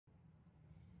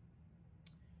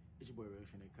It's your boy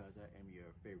Revolutionary Cuz. I am your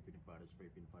favorite peanut butter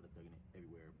thugging it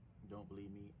everywhere. Don't believe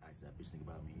me? I said, bitch, think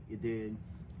about me. It did.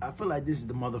 I feel like this is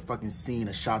the motherfucking scene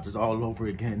of shots is all over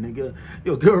again, nigga.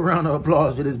 Yo, give a round of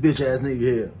applause for this bitch ass nigga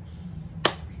here.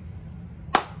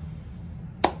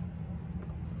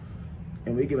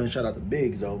 And we giving a shout out to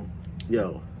Biggs though.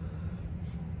 Yo,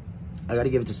 I gotta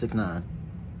give it to 6ix9ine.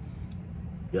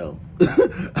 Yo,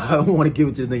 I don't want to give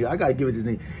it to this nigga. I gotta give it to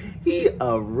this nigga. He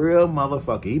a real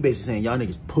motherfucker. He basically saying y'all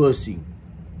niggas pussy.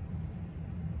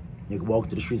 Nigga walking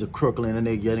through the streets of Crooklyn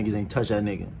and y'all niggas ain't touch that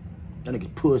nigga. Y'all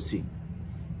niggas pussy.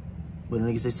 But the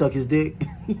nigga say suck his dick.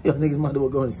 Y'all niggas might as well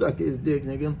go and suck his dick,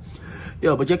 nigga.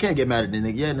 Yo, but you can't get mad at this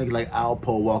nigga. Yeah, nigga like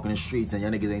Alpo walking the streets and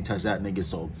y'all niggas ain't touch that nigga.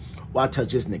 So why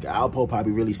touch this nigga? Alpo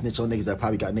probably really snitch on niggas that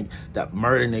probably got niggas that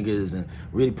murder niggas and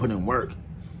really put in work.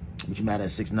 But you mad at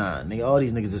 6ix9ine? Nigga, all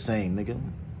these niggas the same, nigga.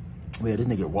 Yeah, this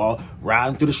nigga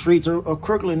riding through the streets of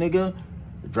Crooklyn, nigga.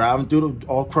 Driving through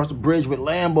all across the bridge with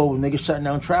Lambos, nigga shutting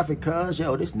down traffic, cuz.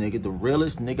 Yo, this nigga, the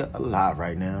realest nigga alive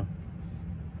right now.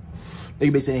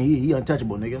 Nigga be saying he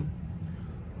untouchable, nigga.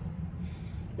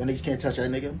 Y'all niggas can't touch that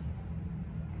nigga.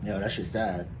 Yo, that shit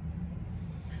sad.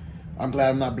 I'm glad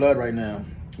I'm not blood right now.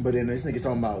 But then this nigga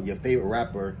talking about your favorite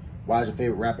rapper. Why is your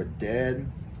favorite rapper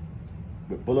dead?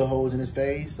 With bullet holes in his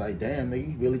face? Like, damn,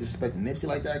 nigga, you really disrespecting Nipsey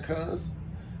like that, cuz?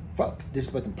 Fuck,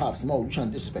 disrespecting Pop Smoke. You trying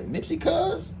to disrespect Nipsey,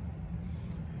 cuz?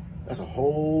 That's a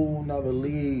whole nother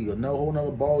league, a whole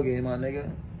nother ball game, my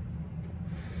nigga.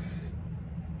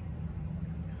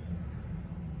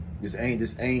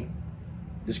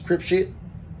 This Crip shit.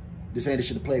 This ain't the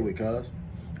shit to play with, cuz.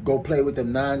 Go play with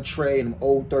them 9 Trey and them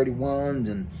old 31s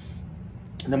and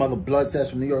them other blood sets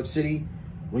from New York City.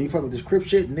 When you fuck with this Crip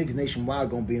shit, niggas nationwide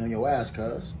gonna be on your ass,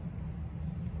 cuz.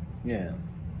 Yeah.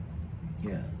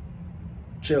 Yeah.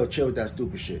 Chill with that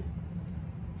stupid shit.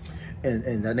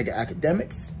 And that nigga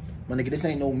academics, my nigga, this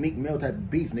ain't no Meek Mill type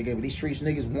of beef, nigga. But these streets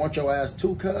niggas want your ass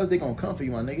too, cuz they gonna come for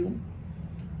you, my nigga.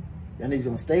 Y'all niggas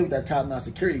gonna stay with that top-notch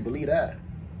security, believe that.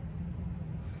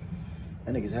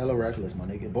 That nigga's hella reckless, my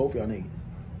nigga. Both y'all niggas.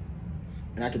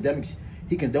 And academics,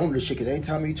 he condoned this shit, cause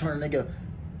anytime you turn a nigga,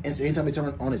 anytime you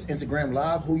turn on his Instagram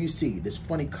live, who you see? This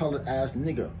funny colored ass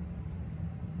nigga.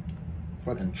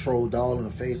 Fucking troll doll in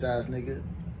the face ass nigga.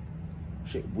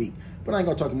 Shit weak. But I ain't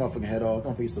gonna talk your motherfucking head off.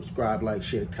 Don't forget to subscribe, like,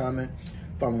 share, comment.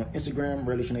 Follow me on Instagram,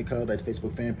 RevolutionaryCuz, like the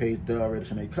Facebook fan page,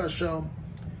 TheRevolutionaryCuzShow.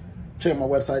 Check out my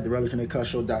website,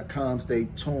 TheRevolutionaryCuzShow.com. Stay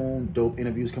tuned. Dope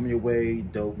interviews coming your way.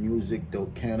 Dope music,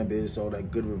 dope cannabis, all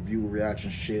that good review, reaction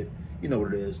shit. You know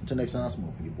what it is. Until next time, I'm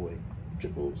smoking for you, boy.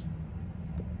 Triples.